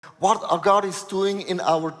what our God is doing in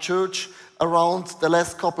our church around the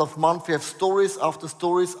last couple of months. We have stories after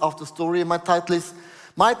stories after story. My title is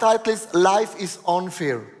Life is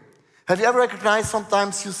Unfair. Have you ever recognized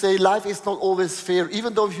sometimes you say life is not always fair,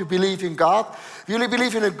 even though if you believe in God, you really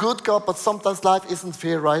believe in a good God, but sometimes life isn't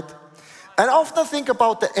fair, right? And I often think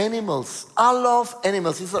about the animals. I love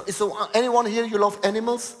animals. Is anyone here, you love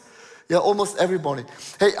animals? Yeah, almost everybody.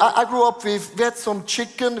 Hey, I grew up we had some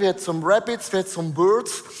chicken, we had some rabbits, we had some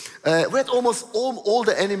birds. We had almost all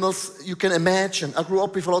the animals you can imagine. I grew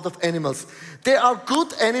up with a lot of animals. They are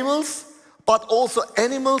good animals, but also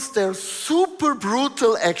animals, they're super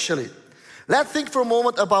brutal actually. Let's think for a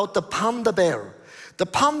moment about the panda bear. The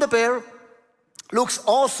panda bear looks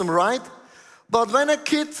awesome, right? But when a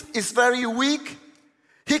kid is very weak,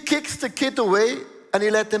 he kicks the kid away and he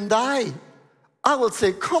let them die. I would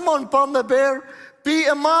say, come on, panda bear, be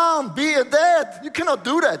a mom, be a dad. You cannot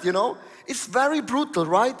do that, you know. It's very brutal,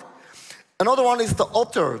 right? Another one is the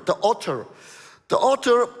otter. The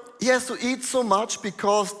otter, he has to eat so much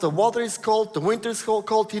because the water is cold, the winter is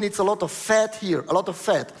cold. He needs a lot of fat here, a lot of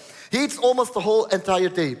fat. He eats almost the whole entire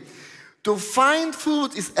day. To find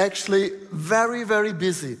food is actually very, very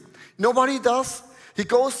busy. You know what he does? He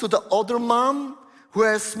goes to the other mom who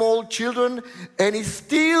has small children and he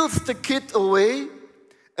steals the kid away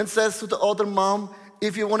and says to the other mom,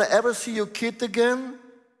 if you want to ever see your kid again,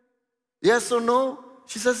 yes or no?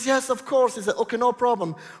 She says, yes, of course. He said, okay, no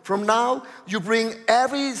problem. From now, you bring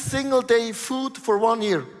every single day food for 1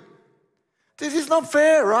 year. This is not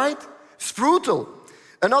fair, right? It's brutal.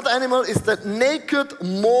 Another animal is the naked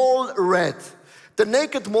mole rat. The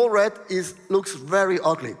naked mole rat looks very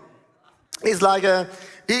ugly. It's like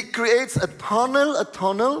he creates a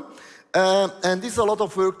tunnel, and this is a lot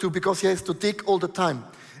of work too because he has to dig all the time.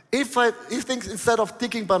 He thinks instead of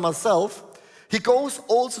digging by myself, he goes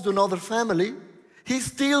also to another family. He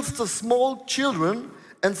steals the small children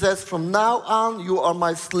and says, from now on, you are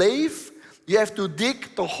my slave. You have to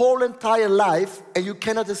dig the whole entire life and you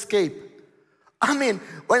cannot escape. I mean,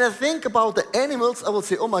 when I think about the animals, I will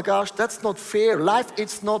say, oh my gosh, that's not fair. Life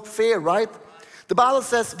is not fair, right? The Bible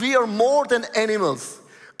says we are more than animals.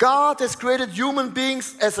 God has created human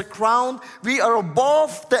beings as a crown. We are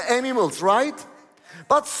above the animals, right?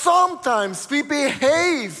 But sometimes we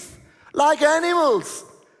behave like animals.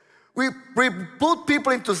 We put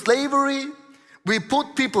people into slavery. We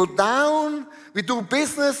put people down. We do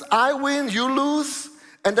business. I win, you lose.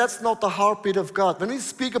 And that's not the heartbeat of God. When we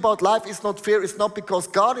speak about life is not fair, it's not because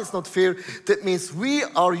God is not fair. That means we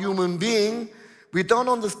are human beings. We don't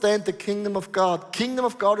understand the kingdom of God. Kingdom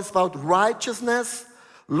of God is about righteousness,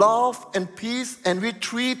 love, and peace. And we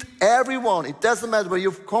treat everyone. It doesn't matter where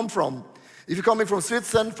you've come from. If you're coming from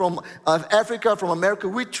Switzerland, from Africa, from America,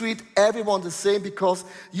 we treat everyone the same because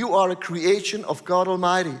you are a creation of God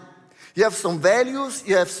Almighty. You have some values,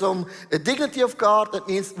 you have some dignity of God. That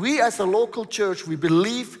means we as a local church, we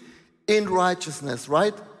believe in righteousness,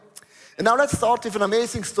 right? And now let's start with an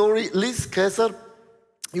amazing story. Liz Kaiser,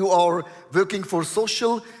 you are working for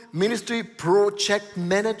social ministry, project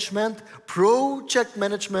management,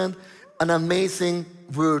 an amazing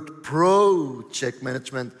word, project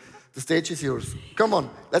management. The stage is yours. Come on,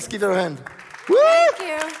 let's give her a hand. Woo! Thank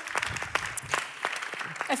you.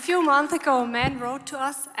 A few months ago, a man wrote to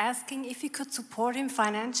us asking if we could support him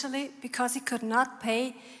financially because he could not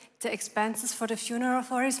pay the expenses for the funeral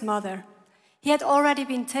for his mother. He had already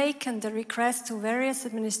been taken the request to various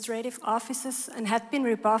administrative offices and had been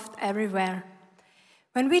rebuffed everywhere.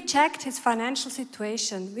 When we checked his financial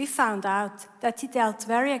situation, we found out that he dealt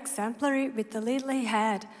very exemplary with the little he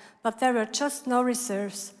had, but there were just no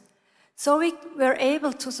reserves. So we were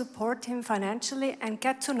able to support him financially and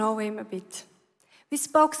get to know him a bit. We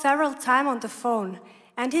spoke several times on the phone,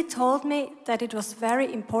 and he told me that it was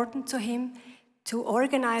very important to him to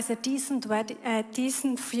organize a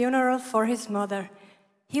decent funeral for his mother.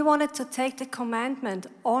 He wanted to take the commandment,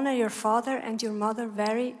 honor your father and your mother,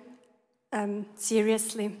 very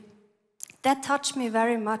seriously. That touched me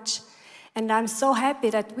very much, and I'm so happy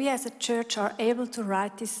that we as a church are able to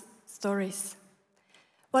write these stories.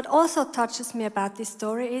 What also touches me about this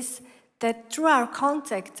story is that through our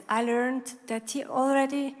contact, I learned that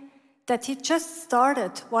he just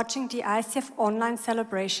started watching the ICF online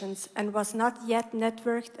celebrations and was not yet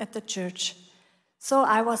networked at the church. So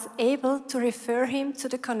I was able to refer him to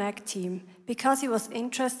the Connect team because he was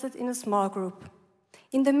interested in a small group.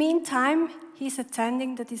 In the meantime, he's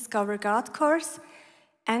attending the Discover God course,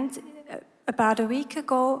 and about a week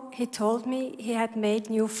ago, he told me he had made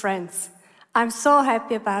new friends. I'm so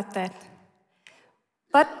happy about that.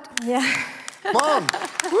 But, yeah. Come on.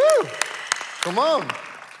 Woo. Come on.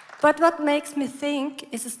 But what makes me think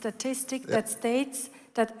is a statistic that states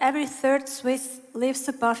that every third Swiss lives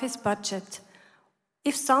above his budget.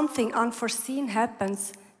 If something unforeseen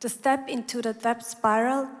happens, the step into the debt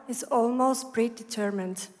spiral is almost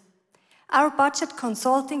predetermined. Our budget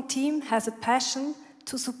consulting team has a passion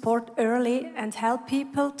to support early and help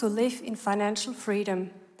people to live in financial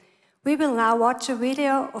freedom. We will now watch a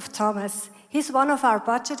video of Thomas. He's one of our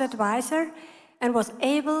budget advisors and was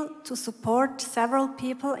able to support several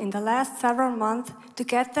people in the last several months to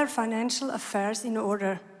get their financial affairs in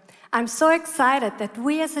order. I'm so excited that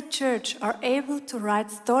we as a church are able to write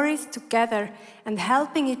stories together and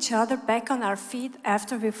helping each other back on our feet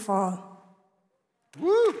after we fall.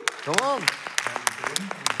 Woo, come on.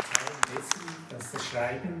 Das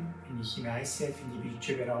Schreiben bin ich im ICF in die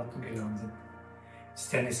Budgetberatung gelandet. Es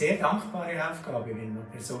ist eine sehr dankbare Aufgabe, wenn man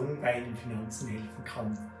Personen bei ihren Finanzen helfen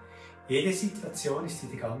kann. Jede Situation ist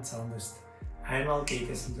wieder ganz anders. Einmal geht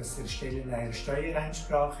es um das Erstellen einer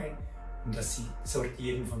Steuereinsprache, um das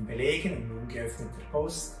Sortieren von Belegen und ungeöffneter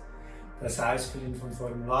Post, das Ausfüllen von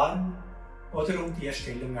Formularen oder um die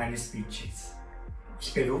Erstellung eines Budgets.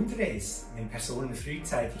 Ich bewundere es, wenn Personen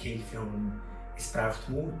frühzeitig Hilfe holen. Es braucht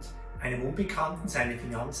Mut, einem Unbekannten seine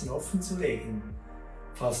Finanzen offenzulegen.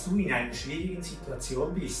 Falls du in einer schwierigen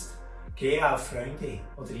Situation bist, gehe auf Freunde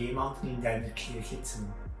oder jemanden in deiner Kirche zu.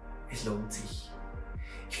 Es lohnt sich.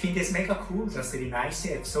 Ich finde es mega cool, dass wir im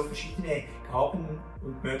ICF so verschiedene Gaben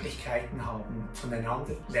und Möglichkeiten haben,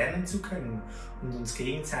 voneinander lernen zu können und uns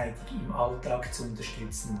gegenseitig im Alltag zu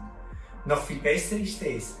unterstützen. Noch viel besser ist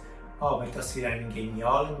es, aber dass wir einen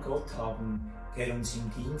genialen Gott haben, der uns im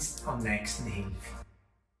Dienst am nächsten hilft.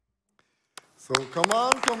 So, come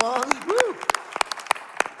on. Woo.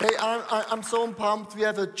 Hey, I'm so pumped. We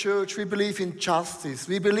have a church. We believe in justice.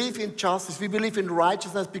 We believe in justice. We believe in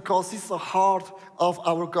righteousness because it's the heart of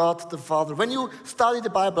our God the Father. When you study the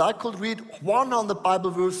Bible, I could read 100 Bible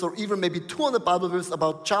verses or even maybe 200 Bible verses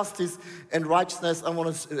about justice and righteousness. I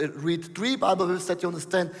want to read 3 Bible verses that you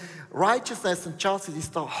understand. Righteousness and justice is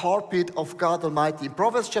the heartbeat of God Almighty. In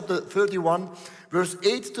Proverbs chapter 31, verse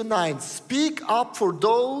 8 to 9, speak up for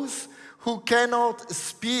those who cannot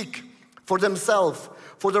speak for themselves,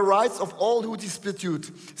 for the rights of all who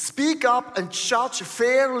dispute. Speak up and judge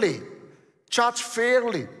fairly. Judge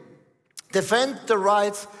fairly. Defend the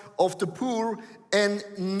rights of the poor and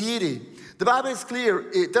needy. The Bible is clear.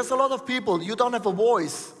 There's a lot of people, you don't have a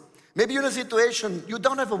voice. Maybe you're in a situation, you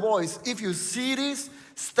don't have a voice. If you see this,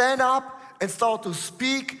 stand up and start to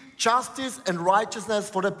speak justice and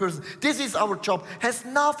righteousness for that person. This is our job. Has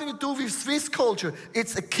nothing to do with Swiss culture.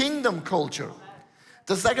 It's a kingdom culture.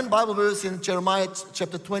 The second Bible verse in Jeremiah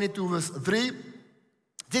chapter 22 verse 3.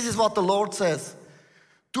 This is what the Lord says.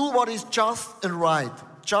 Do what is just and right.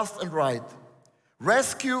 Just and right.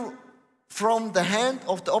 Rescue from the hand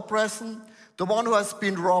of the oppressor the one who has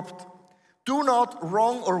been robbed. Do not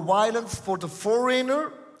wrong or violence for the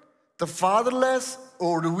foreigner, the fatherless,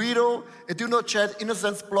 or the widow, and do not shed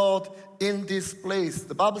innocent blood in this place.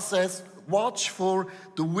 The Bible says, watch for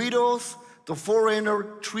the widows, the foreigner,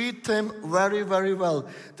 treat them very, very well.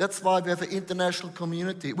 That's why we have an international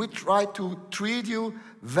community. We try to treat you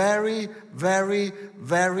very, very,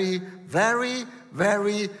 very, very,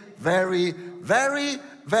 very, very, very,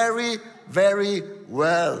 very, very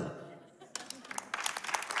well.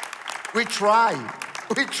 We try.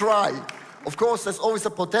 Of course, there's always a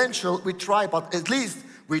potential. We try, but at least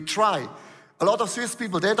we try. A lot of Swiss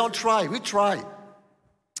people, they don't try. We try.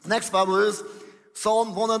 Next Bible verse,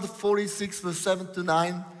 Psalm 146, verse 7 to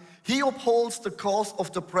 9. He upholds the cause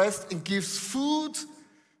of the oppressed and gives food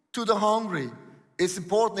to the hungry. It's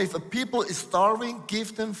important, if a people is starving,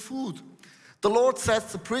 give them food. The Lord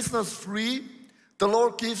sets the prisoners free. The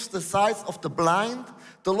Lord gives the sight of the blind.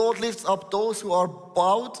 The Lord lifts up those who are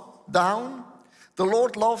bowed down. The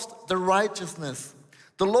Lord loves the righteousness.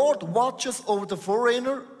 The Lord watches over the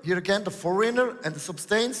foreigner, here again the foreigner and the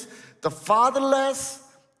substance, the fatherless,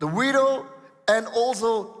 the widow, and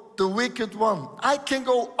also the wicked one. I can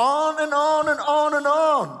go on and on and on and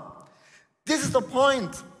on. This is the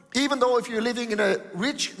point. Even though if you're living in a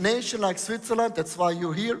rich nation like Switzerland, that's why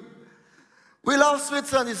you're here. We love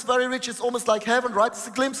Switzerland, it's very rich, it's almost like heaven, right? It's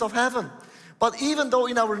a glimpse of heaven. But even though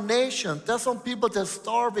in our nation, there's some people that are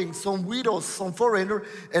starving, some widows, some foreigner,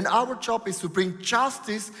 and our job is to bring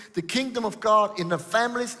justice, the kingdom of God in the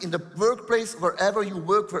families, in the workplace, wherever you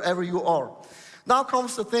work, wherever you are. Now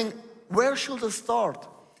comes the thing, where should I start?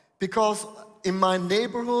 Because in my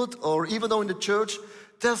neighborhood, or even though in the church,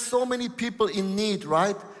 there's so many people in need,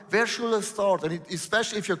 right? Where should I start? And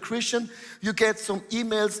especially if you're Christian, you get some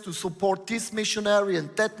emails to support this missionary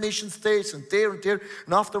and that mission stage and there.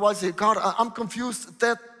 And afterwards, you say, God, I'm confused.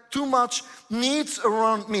 That too much needs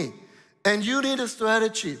around me. And you need a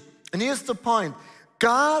strategy. And here's the point.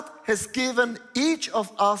 God has given each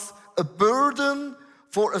of us a burden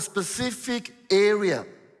for a specific area.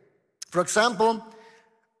 For example,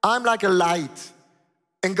 I'm like a light.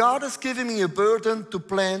 And God has given me a burden to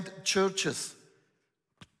plant churches.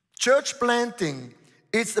 Church planting,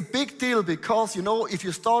 it's a big deal because, you know, if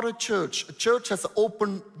you start a church has an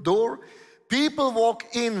open door. People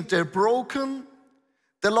walk in, they're broken,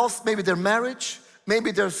 they lost maybe their marriage,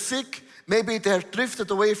 maybe they're sick, maybe they're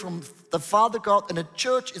drifted away from the Father God. And a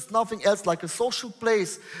church is nothing else like a social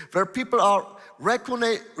place where people are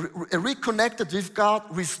reconnected with God,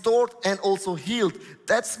 restored and also healed.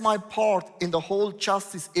 That's my part in the whole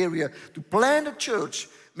justice area. To plant a church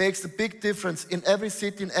makes a big difference in every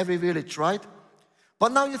city, in every village, right?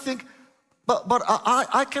 But now you think, but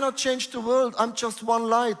I cannot change the world. I'm just one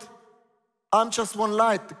light. I'm just one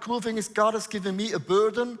light. The cool thing is God has given me a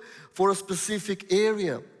burden for a specific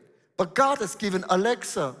area. But God has given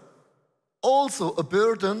Alexa also a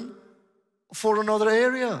burden for another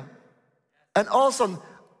area. And also,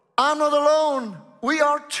 I'm not alone. We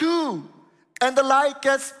are two. And the light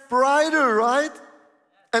gets brighter, right?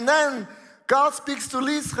 And then God speaks to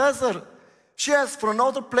Liz Rezer. She has for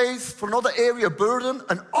another place, for another area, burden.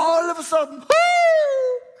 And all of a sudden,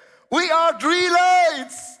 whoo, we are 3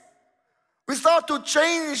 lights. We start to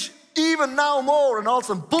change even now more. And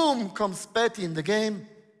also, boom, comes Betty in the game.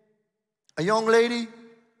 A young lady.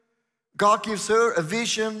 God gives her a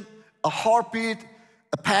vision, a heartbeat,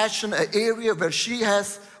 a passion, an area where she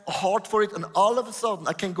has a heart for it, and all of a sudden,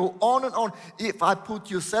 I can go on and on. If I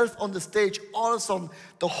put yourself on the stage, all of a sudden,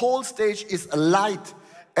 the whole stage is a light,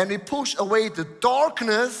 and we push away the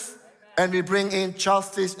darkness, and we bring in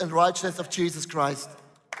justice and righteousness of Jesus Christ.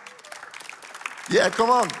 Yeah, come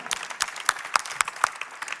on.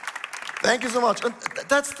 Thank you so much. And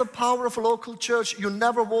that's the power of a local church. You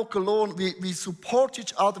never walk alone. We support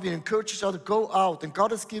each other, we encourage each other, go out, and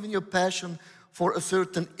God has given you a passion for a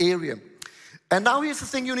certain area. And now here's the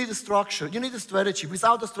thing, you need a structure, you need a strategy.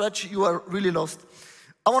 Without a strategy, you are really lost.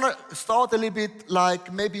 I want to start a little bit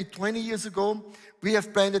like maybe 20 years ago, we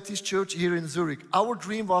have planted this church here in Zurich. Our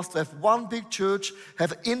dream was to have one big church,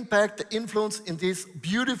 have impact, influence in this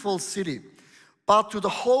beautiful city. But to the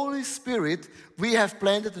Holy Spirit, we have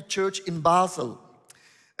planted a church in Basel.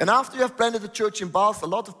 And after we have planted a church in Basel, a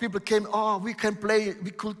lot of people came, we could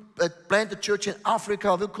plant a church in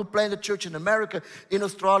Africa, we could plant a church in America, in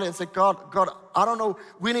Australia, and say, God, I don't know,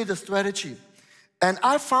 we need a strategy. And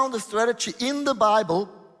I found a strategy in the Bible,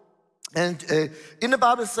 and in the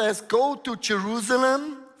Bible it says, go to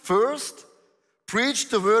Jerusalem first, preach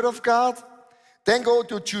the word of God, then go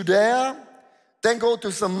to Judea, then go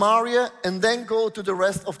to Samaria, and then go to the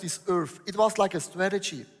rest of this earth. It was like a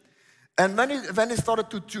strategy. And when he started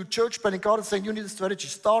to do church planning, God is saying, you need a strategy.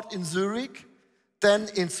 Start in Zurich, then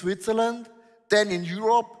in Switzerland, then in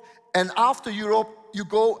Europe, and after Europe, you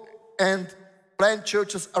go and plant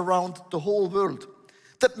churches around the whole world.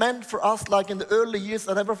 That meant for us, like in the early years,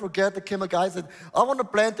 I never forget, there came a guy and said, I want to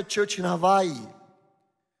plant a church in Hawaii.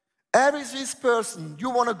 Every Swiss person, you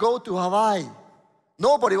want to go to Hawaii.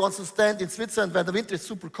 Nobody wants to stand in Switzerland when the winter is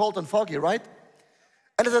super cold and foggy, right?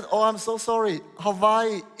 And I said, I'm so sorry.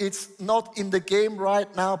 Hawaii, it's not in the game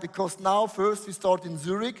right now because now first we start in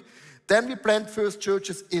Zurich, then we plant first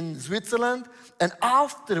churches in Switzerland, and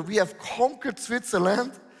after we have conquered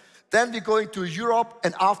Switzerland, then we're going to Europe,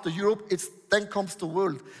 and after Europe, then comes the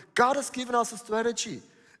world. God has given us a strategy,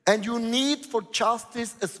 and you need for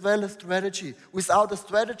justice as well as strategy. Without a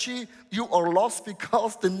strategy, you are lost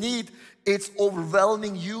because the need, it's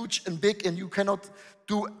overwhelming, huge and big, and you cannot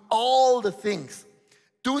do all the things.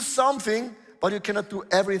 Do something, but you cannot do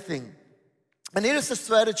everything. And here is the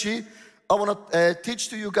strategy I want to teach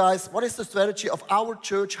to you guys. What is the strategy of our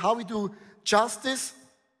church, how we do justice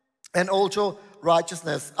and also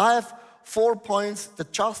righteousness. I have 4 points, the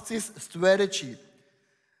justice strategy.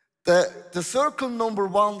 The circle number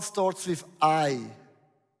 1 starts with I.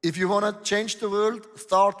 If you want to change the world,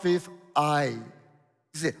 start with I.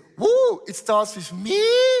 You say, woo, it starts with me?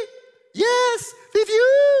 Yes, with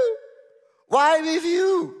you. Why with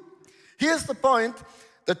you? Here's the point.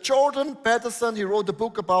 That Jordan Peterson, he wrote a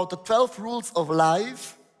book about the 12 rules of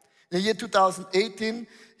life. In the year 2018,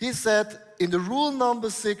 he said, in the rule number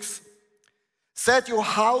 6, set your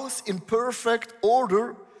house in perfect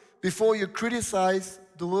order before you criticize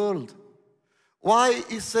the world. Why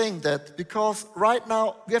is saying that? Because right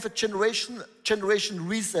now we have a generation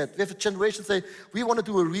reset. We have a generation say, we want to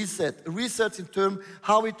do a reset. A reset in terms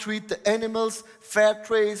how we treat the animals, fair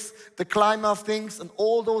trade, the climate things, and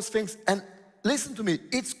all those things. And listen to me,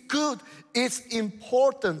 it's good, it's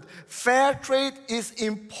important. Fair trade is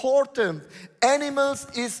important. Animals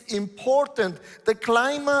is important. The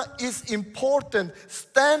climate is important.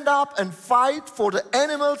 Stand up and fight for the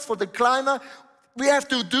animals, for the climate. We have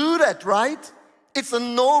to do that, right? It's a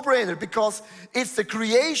no-brainer because it's the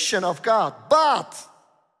creation of God. But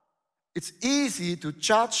it's easy to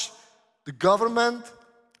judge the government,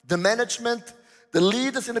 the management, the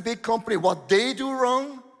leaders in a big company, what they do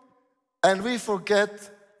wrong. And we forget,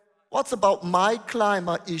 what's about my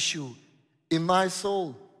climate issue in my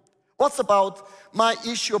soul? What's about my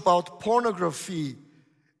issue about pornography,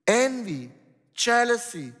 envy,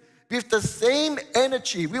 jealousy? With the same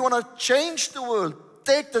energy, we want to change the world.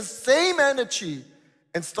 Take the same energy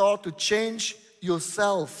and start to change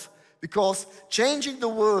yourself. Because changing the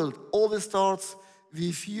world always starts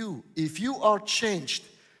with you. If you are changed,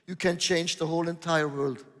 you can change the whole entire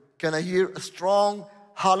world. Can I hear a strong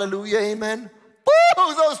hallelujah, amen?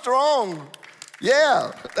 Woo, so strong.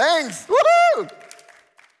 Yeah, thanks. Woo-hoo.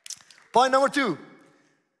 Point number 2.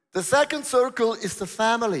 The second circle is the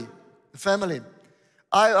family. The family.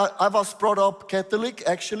 I was brought up Catholic,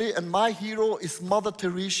 actually, and my hero is Mother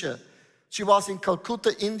Teresa. She was in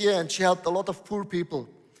Calcutta, India, and she helped a lot of poor people.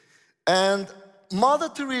 And Mother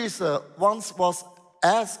Teresa once was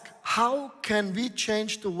asked, how can we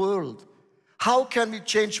change the world? How can we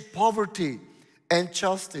change poverty and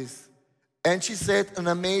justice? And she said an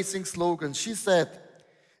amazing slogan. She said,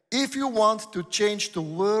 if you want to change the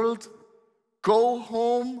world, go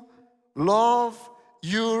home, love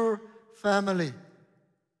your family.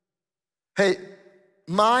 Hey,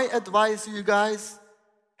 my advice to you guys,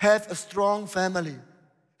 have a strong family.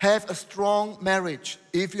 Have a strong marriage.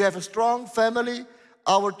 If you have a strong family,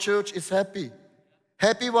 our church is happy.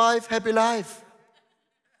 Happy wife, happy life.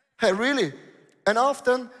 Hey, really. And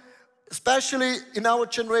often, especially in our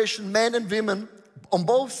generation, men and women on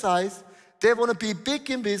both sides, they want to be big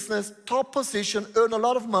in business, top position, earn a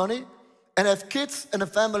lot of money, and have kids and a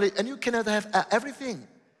family, and you cannot have everything.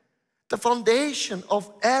 The foundation of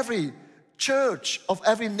every church, of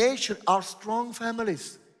every nation, are strong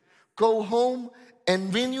families. Go home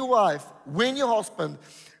and win your wife, win your husband.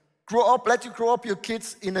 Grow up, let you grow up your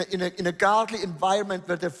kids in a godly environment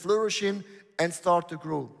where they're flourishing and start to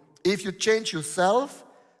grow. If you change yourself,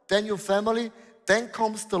 then your family, then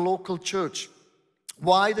comes the local church.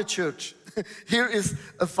 Why the church? Here is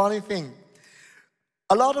a funny thing.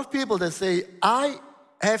 A lot of people, they say, I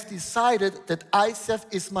have decided that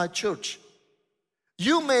ICF is my church.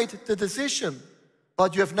 You made the decision,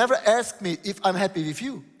 but you have never asked me if I'm happy with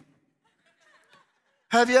you.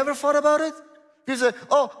 Have you ever thought about it? You say,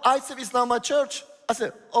 oh, ICF is now my church. I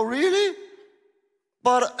said, oh, really?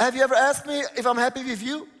 But have you ever asked me if I'm happy with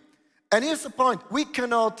you? And here's the point. We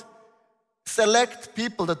cannot select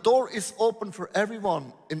people. The door is open for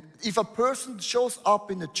everyone. And if a person shows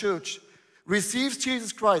up in the church, receives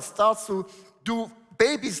Jesus Christ, starts to do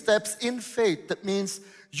baby steps in faith, that means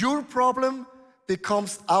your problem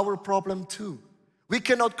becomes our problem too. We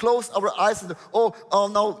cannot close our eyes and, oh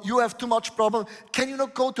no, you have too much problem. Can you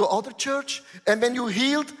not go to other church? And when you're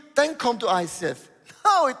healed, then come to ICF.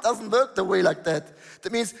 No, it doesn't work the way like that.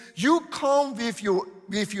 That means you come with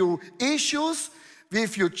your issues,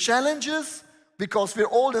 with your challenges, because we're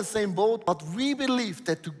all in the same boat. But we believe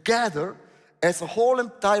that together, as a whole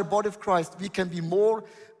entire body of Christ, we can be more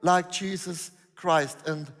like Jesus Christ.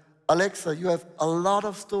 And Alexa, you have a lot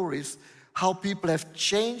of stories how people have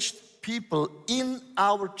changed people in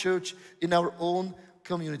our church, in our own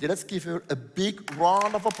community. Let's give her a big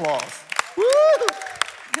round of applause. Woo!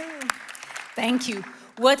 Thank you.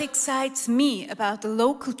 What excites me about the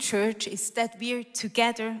local church is that we're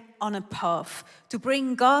together on a path to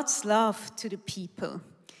bring God's love to the people.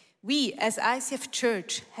 We, as ICF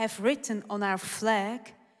Church, have written on our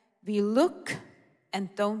flag, we look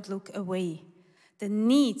and don't look away. The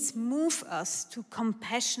needs move us to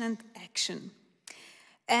compassionate action.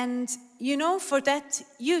 And you know, for that,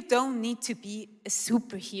 you don't need to be a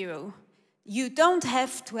superhero. You don't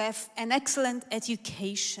have to have an excellent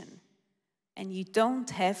education. And you don't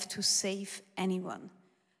have to save anyone.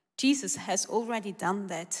 Jesus has already done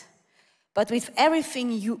that. But with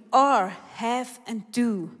everything you are, have, and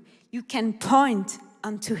do, you can point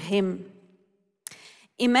unto Him.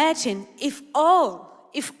 Imagine if all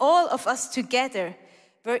of us together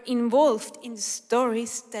were involved in the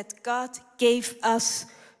stories that God gave us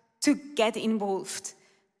to get involved,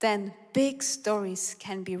 then big stories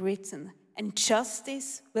can be written and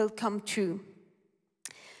justice will come true.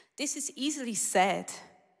 This is easily said,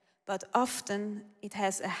 but often it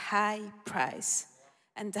has a high price.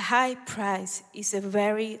 And the high price is a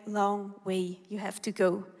very long way you have to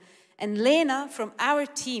go. And Lena from our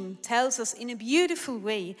team tells us in a beautiful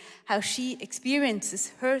way how she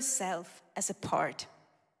experiences herself as a part.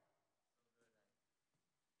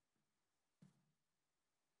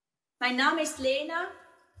 Mein Name ist Lena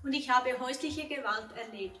und ich habe häusliche Gewalt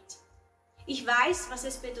erlebt. Ich weiß, was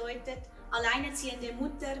es bedeutet, alleinerziehende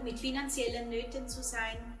Mutter mit finanziellen Nöten zu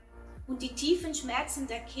sein und die tiefen Schmerzen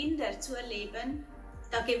der Kinder zu erleben,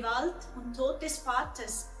 da Gewalt und Tod des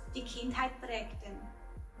Vaters die Kindheit prägten.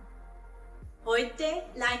 Heute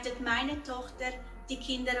leitet meine Tochter die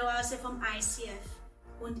Kinderoase vom ICF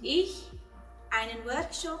und ich einen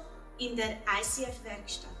Workshop in der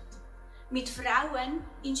ICF-Werkstatt mit Frauen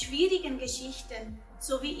in schwierigen Geschichten,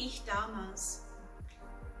 so wie ich damals.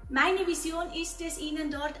 Meine Vision ist es,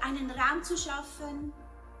 ihnen dort einen Raum zu schaffen,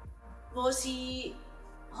 wo sie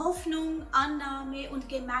Hoffnung, Annahme und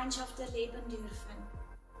Gemeinschaft erleben dürfen.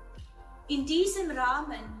 In diesem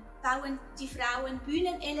Rahmen bauen die Frauen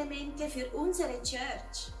Bühnenelemente für unsere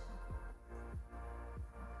Church.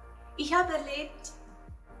 Ich habe erlebt,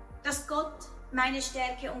 dass Gott meine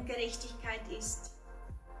Stärke und Gerechtigkeit ist.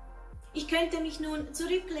 Ich könnte mich nun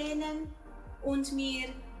zurücklehnen und mir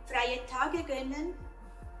freie Tage gönnen,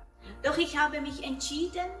 doch ich habe mich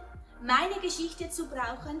entschieden, meine Geschichte zu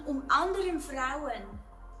brauchen, um anderen Frauen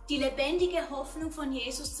die lebendige Hoffnung von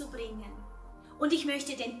Jesus zu bringen. Und ich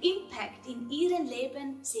möchte den Impact in ihrem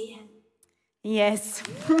Leben sehen. Yes,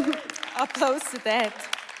 applause to that.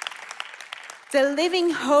 The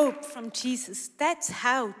living hope from Jesus, that's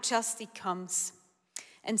how justice comes.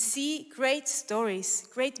 And see, great stories,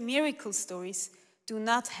 great miracle stories do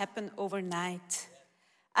not happen overnight.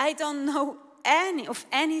 I don't know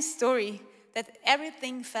any story that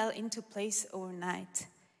everything fell into place overnight.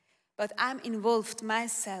 But I'm involved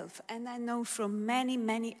myself, and I know from many,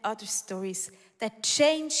 many other stories that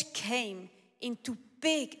change came into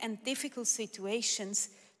big and difficult situations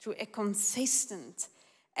through a consistent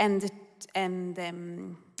and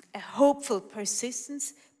a hopeful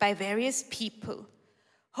persistence by various people.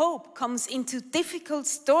 Hope comes into difficult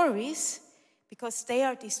stories because they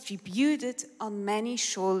are distributed on many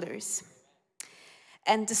shoulders.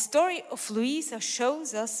 And the story of Louisa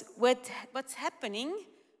shows us what's happening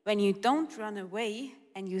when you don't run away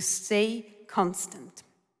and you stay constant.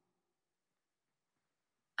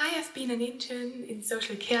 I have been an intern in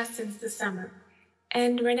social care since the summer.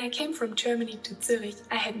 And when I came from Germany to Zurich,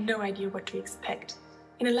 I had no idea what to expect.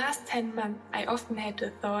 In the last 10 months, I often had the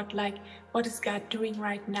thought like, what is God doing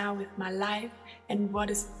right now with my life? And what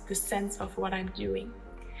is the sense of what I'm doing?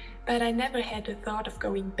 But I never had the thought of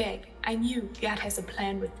going back. I knew God has a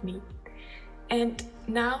plan with me. And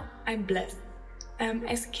now I'm blessed.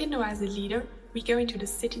 As a Kinderoase leader, we go into the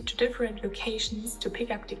city to different locations to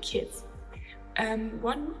pick up the kids.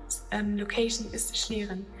 One location is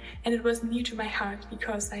Schlieren, and it was new to my heart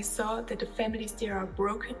because I saw that the families there are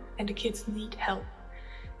broken and the kids need help.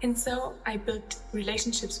 And so I built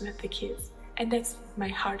relationships with the kids, and that's my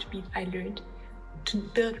heartbeat. I learned to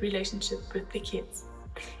build relationships with the kids.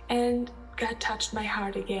 And God touched my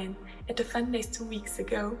heart again. At the Fun Days 2 weeks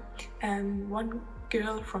ago, one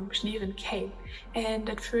girl from Schlieren came, and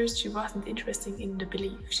at first she wasn't interested in the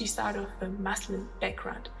belief. She's out of a Muslim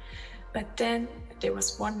background. But then there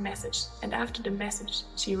was one message, and after the message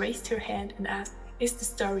she raised her hand and asked, "Is the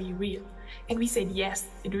story real?" And we said yes,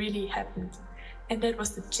 it really happened. And that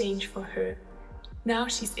was the change for her. Now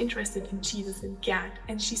she's interested in Jesus and God,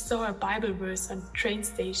 and she saw a Bible verse on the train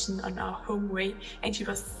station on our home way, and she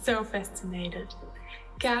was so fascinated.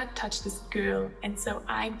 God touched this girl, and so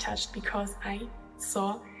I'm touched because I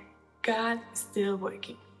saw God is still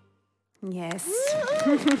working. Yes.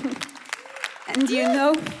 And you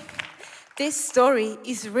know, this story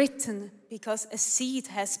is written because a seed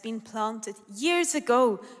has been planted years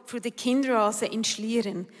ago through the Kinderoase in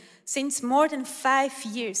Schlieren. Since more than 5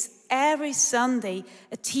 years, every Sunday,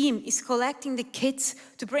 a team is collecting the kids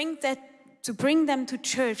to bring them to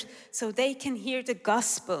church so they can hear the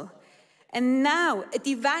gospel. And now a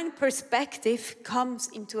divine perspective comes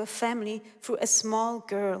into a family through a small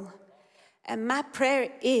girl. And my prayer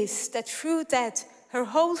is that through that, her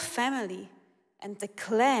whole family and the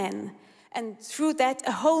clan, and through that,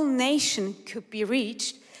 a whole nation could be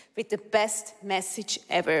reached with the best message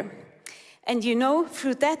ever. And you know,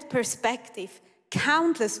 through that perspective,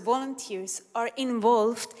 countless volunteers are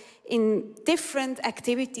involved in different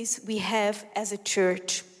activities we have as a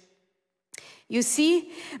church. You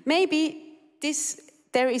see, maybe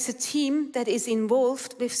there is a team that is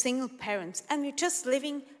involved with single parents, and we're just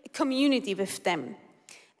living a community with them.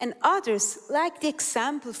 And others, like the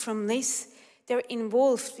example from Liz, they're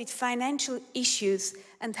involved with financial issues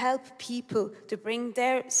and help people to bring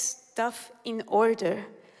their stuff in order.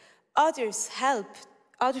 Others help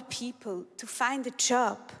other people to find a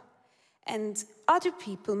job. And other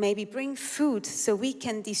people maybe bring food so we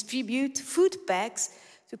can distribute food bags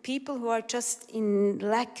to people who are just in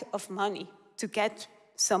lack of money to get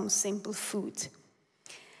some simple food.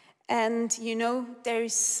 And you know, there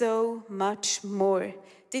is so much more.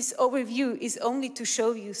 This overview is only to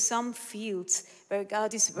show you some fields where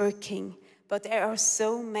God is working, but there are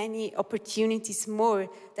so many opportunities more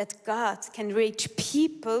that God can reach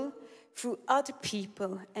people through other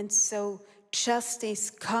people, and so justice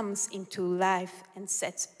comes into life and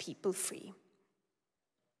sets people free.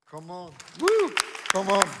 Come on. Woo! Come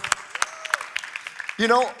on. You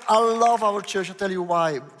know, I love our church. I'll tell you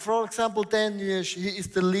why. For example, Daniel, he is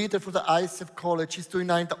the leader for the ICF College. He's doing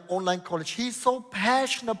now in the online college. He's so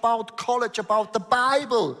passionate about college, about the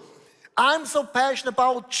Bible. I'm so passionate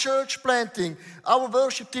about church planting. Our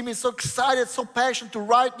worship team is so excited, so passionate to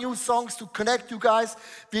write new songs, to connect you guys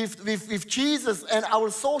with Jesus. And our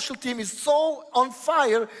social team is so on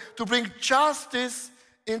fire to bring justice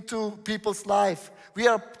into people's life. We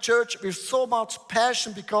are a church with so much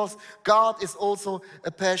passion because God is also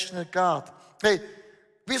a passionate God. Hey,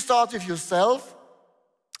 we start with yourself.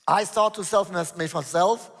 I start to self-estimate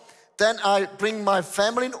myself. Then I bring my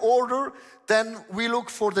family in order. Then we look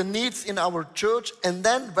for the needs in our church. And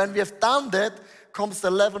then when we have done that, comes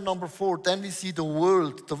the level number 4. Then we see the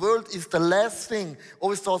world. The world is the last thing.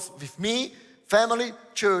 Always starts with me, family,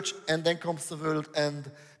 church, and then comes the world. And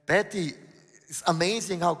Betty, it's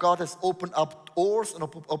amazing how God has opened up doors and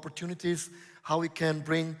opportunities, how we can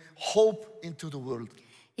bring hope into the world.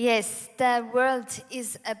 Yes, the world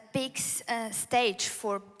is a big stage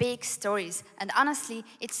for big stories. And honestly,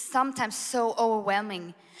 it's sometimes so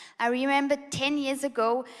overwhelming. I remember 10 years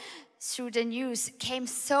ago, through the news, came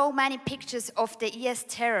so many pictures of the IS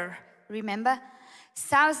terror. Remember?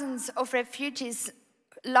 Thousands of refugees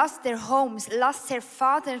lost their homes, lost their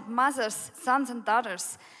fathers, mothers, sons and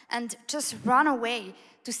daughters, and just run away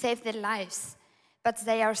to save their lives. But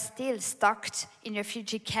they are still stuck in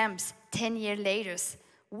refugee camps 10 years later.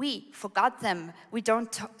 We forgot them. We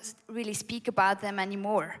don't really speak about them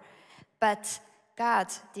anymore. But God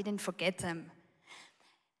didn't forget them.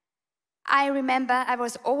 I remember I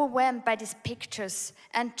was overwhelmed by these pictures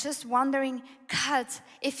and just wondering, God,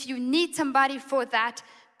 if you need somebody for that,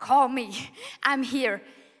 call me. I'm here.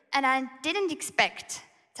 And I didn't expect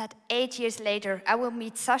that 8 years later, I will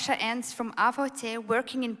meet Sasha Ernst from AVT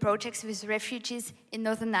working in projects with refugees in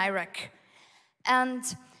northern Iraq. And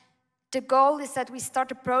the goal is that we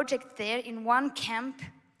start a project there in one camp.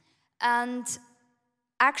 And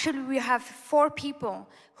actually, we have 4 people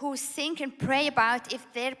who think and pray about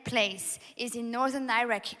if their place is in northern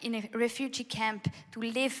Iraq in a refugee camp to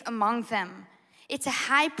live among them. It's a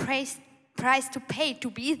high price to pay to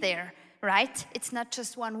be there, right? It's not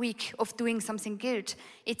just 1 week of doing something good.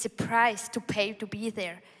 It's a price to pay to be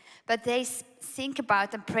there. But they think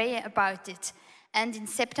about and pray about it. And in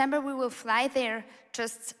September, we will fly there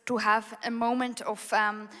just to have a moment of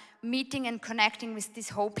meeting and connecting with these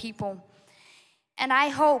whole people. And I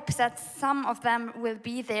hope that some of them will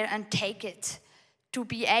be there and take it, to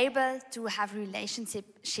be able to have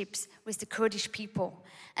relationships with the Kurdish people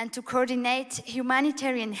and to coordinate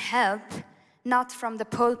humanitarian help, not from the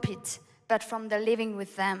pulpit, but from the living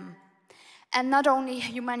with them. And not only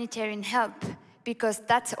humanitarian help, because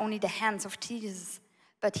that's only the hands of Jesus,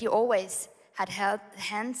 but he always had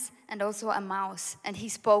hands and also a mouth, and he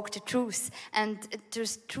spoke the truth, and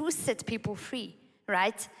the truth set people free,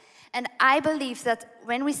 right? And I believe that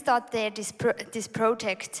when we start there, this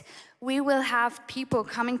project, we will have people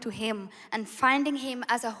coming to him and finding him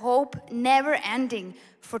as a hope never ending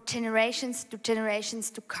for generations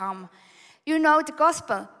to come. You know, the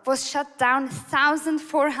gospel was shut down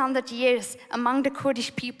 1,400 years among the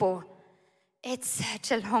Kurdish people. It's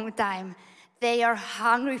such a long time. They are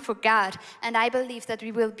hungry for God, and I believe that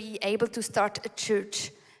we will be able to start a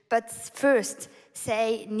church. But first,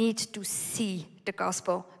 they need to see the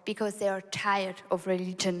gospel because they are tired of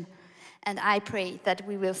religion. And I pray that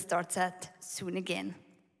we will start that soon again.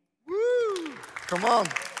 Woo! Come on.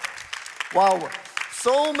 Wow.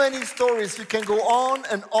 So many stories. We can go on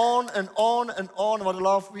and on and on and on. What I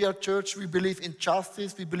love, we are church. We believe in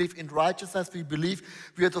justice. We believe in righteousness. We believe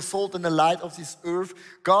we are the salt and the light of this earth.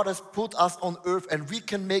 God has put us on earth and we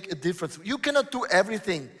can make a difference. You cannot do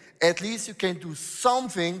everything. At least you can do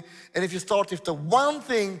something. And if you start with the one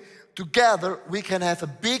thing, together we can have a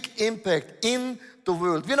big impact in the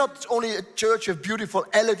world. We're not only a church with beautiful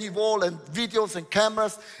LED wall and videos and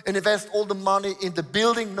cameras and invest all the money in the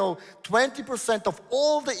building. No, 20% of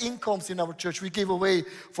all the incomes in our church we give away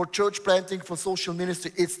for church planting, for social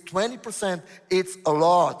ministry. It's 20%. It's a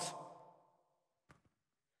lot.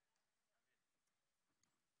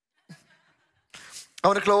 I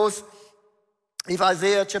want to close with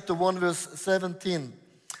Isaiah chapter 1, verse 17.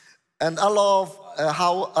 And I love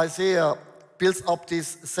how Isaiah builds up this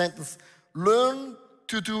sentence. Learn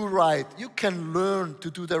to do right. You can learn to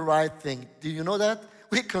do the right thing. Do you know that?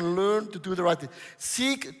 We can learn to do the right thing.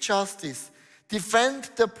 Seek justice. Defend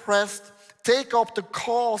the oppressed. Take up the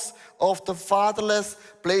cause of the fatherless.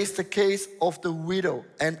 Place the case of the widow.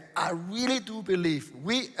 And I really do believe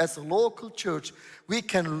we as a local church, we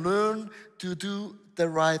can learn to do the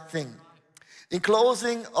right thing. In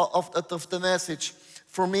closing of the message,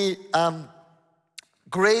 for me,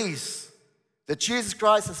 grace, that Jesus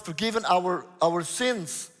Christ has forgiven our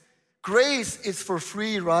sins. Grace is for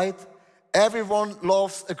free, right? Everyone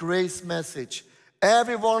loves a grace message.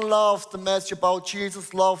 Everyone loves the message about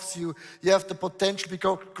Jesus loves you. You have the potential,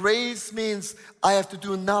 because grace means I have to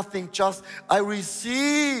do nothing, just I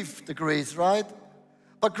receive the grace, right?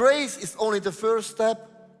 But grace is only the first step.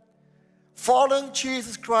 Following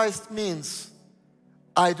Jesus Christ means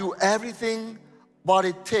I do everything what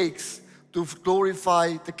it takes to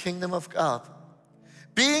glorify the kingdom of God.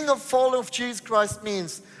 Being a follower of Jesus Christ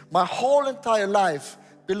means my whole entire life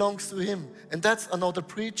belongs to Him. And that's another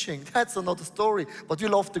preaching, that's another story. But you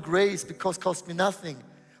love the grace because it cost me nothing.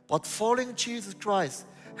 But following Jesus Christ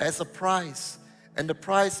has a price. And the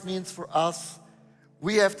price means for us,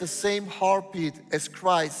 we have the same heartbeat as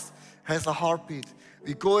Christ has a heartbeat.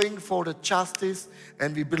 We're going for the justice,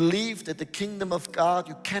 and we believe that the kingdom of God,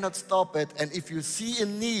 you cannot stop it. And if you see a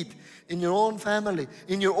need in your own family,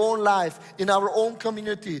 in your own life, in our own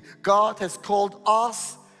community, God has called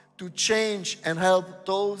us to change and help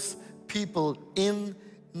those people in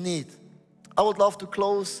need. I would love to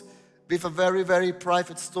close with a very, very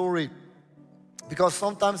private story, because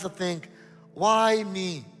sometimes I think, why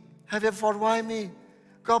me? Have you ever thought, why me?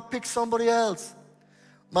 God pick somebody else.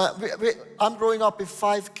 I'm growing up with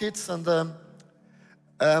 5 kids, and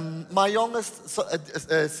my youngest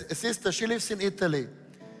sister, she lives in Italy.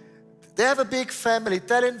 They have a big family.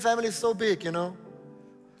 Italian family is so big, you know.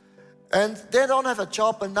 And they don't have a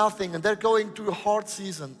job and nothing, and they're going through a hard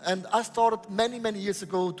season. And I started many, many years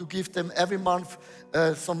ago to give them every month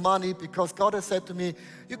some money, because God has said to me,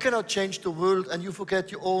 you cannot change the world and you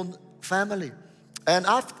forget your own family. And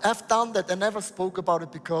I've done that. I never spoke about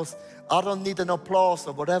it because I don't need an applause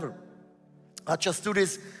or whatever. I just do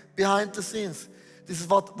this behind the scenes. This is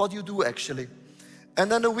what you do, actually.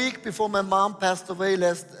 And then a week before my mom passed away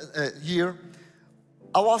last year,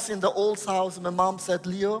 I was in the old house, and my mom said,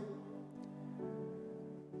 Leo,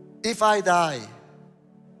 if I die,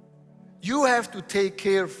 you have to take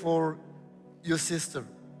care for your sister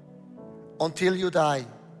until you die.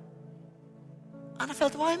 And I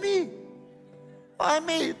felt, why me? Why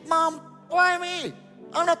me? Mom, why me?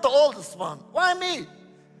 I'm not the oldest one. Why me?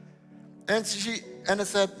 And I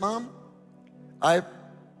said, Mom, I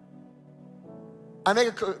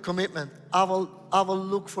make a commitment. I will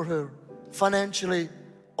look for her financially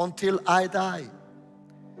until I die.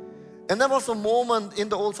 And there was a moment in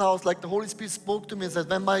the old house, like the Holy Spirit spoke to me and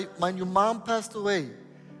said, when your mom passed away,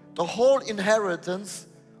 the whole inheritance,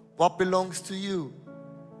 what belongs to you,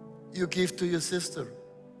 you give to your sister.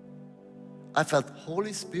 I felt,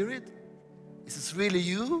 Holy Spirit, is this really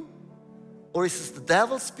you? Or is this the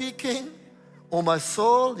devil speaking? Or my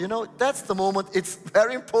soul? You know, that's the moment. It's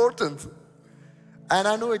very important. And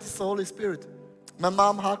I know it's the Holy Spirit. My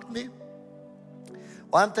mom hugged me.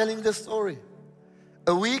 Well, I'm telling you the story.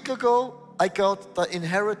 A week ago, I got the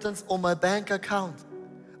inheritance on my bank account.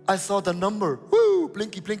 I saw the number. Woo!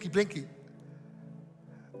 Blinky, blinky, blinky.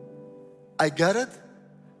 I got it,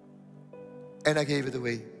 and I gave it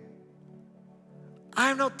away.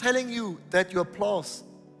 I'm not telling you that you applause.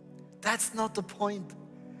 That's not the point.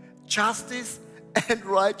 Justice and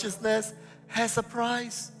righteousness has a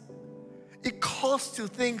price. It costs you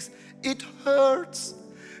things. It hurts.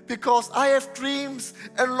 Because I have dreams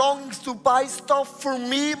and longings to buy stuff for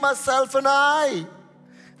me, myself, and I.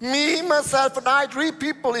 Me, myself, and I, 3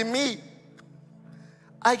 people in me.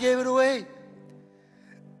 I gave it away.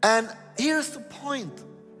 And here's the point.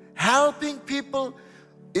 Helping people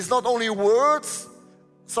is not only words,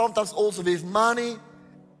 sometimes also with money,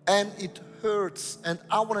 and it hurts. And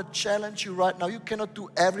I want to challenge you right now. You cannot do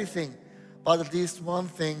everything, but at least one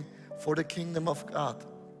thing for the kingdom of God.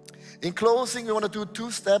 In closing, we want to do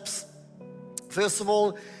 2 steps. First of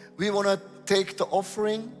all, we want to take the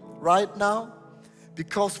offering right now,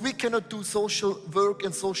 because we cannot do social work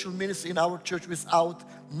and social ministry in our church without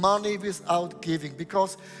money, without giving.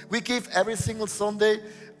 Because we give every single Sunday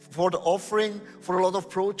for the offering, for a lot of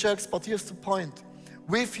projects. But here's the point.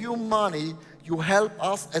 With your money, you help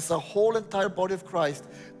us as a whole entire body of Christ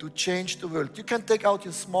to change the world. You can take out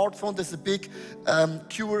your smartphone. There's a big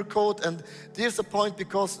QR code, and there's a point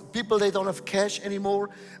because people, they don't have cash anymore.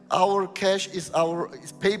 Our cash is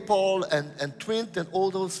PayPal and Twint and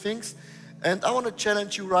all those things. And I want to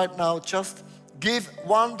challenge you right now, just give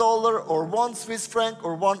 $1 or 1 Swiss franc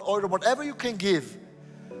or €1, whatever you can give.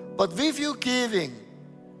 But with you giving,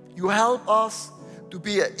 you help us to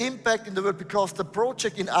be an impact in the world, because the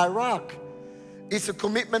project in Iraq is a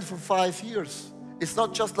commitment for 5 years. It's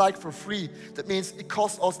not just like for free. That means it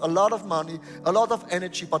costs us a lot of money, a lot of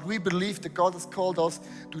energy, but we believe that God has called us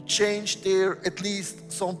to change there at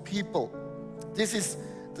least some people. This is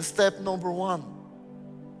the step number 1.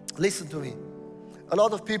 Listen to me. A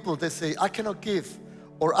lot of people, they say, I cannot give,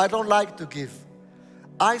 or I don't like to give.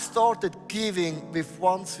 I started giving with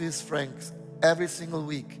 1 Swiss franc every single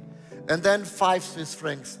week, and then 5 Swiss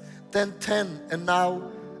francs, then 10, and now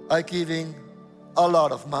I'm giving a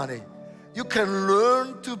lot of money. You can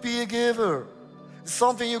learn to be a giver. It's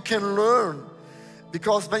something you can learn,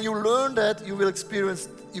 because when you learn that, you will experience,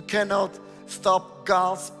 you cannot stop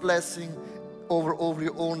God's blessing over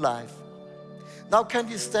your own life. Now, can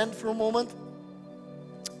you stand for a moment?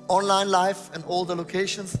 Online life and all the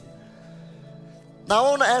locations. Now I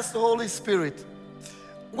want to ask the Holy Spirit.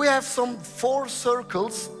 We have some 4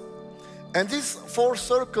 circles, and these 4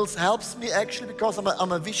 circles helps me actually because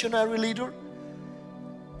I'm a visionary leader.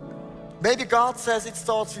 Maybe God says it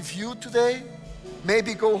starts with you today.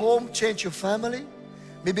 Maybe go home, change your family.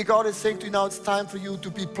 Maybe God is saying to you now it's time for you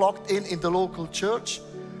to be plugged in the local church.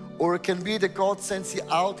 Or it can be that God sends you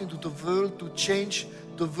out into the world to change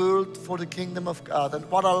the world for the kingdom of God. And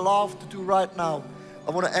what I love to do right now,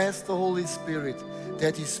 I want to ask the Holy Spirit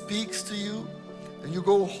that He speaks to you and you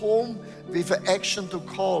go home with an action to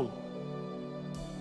call.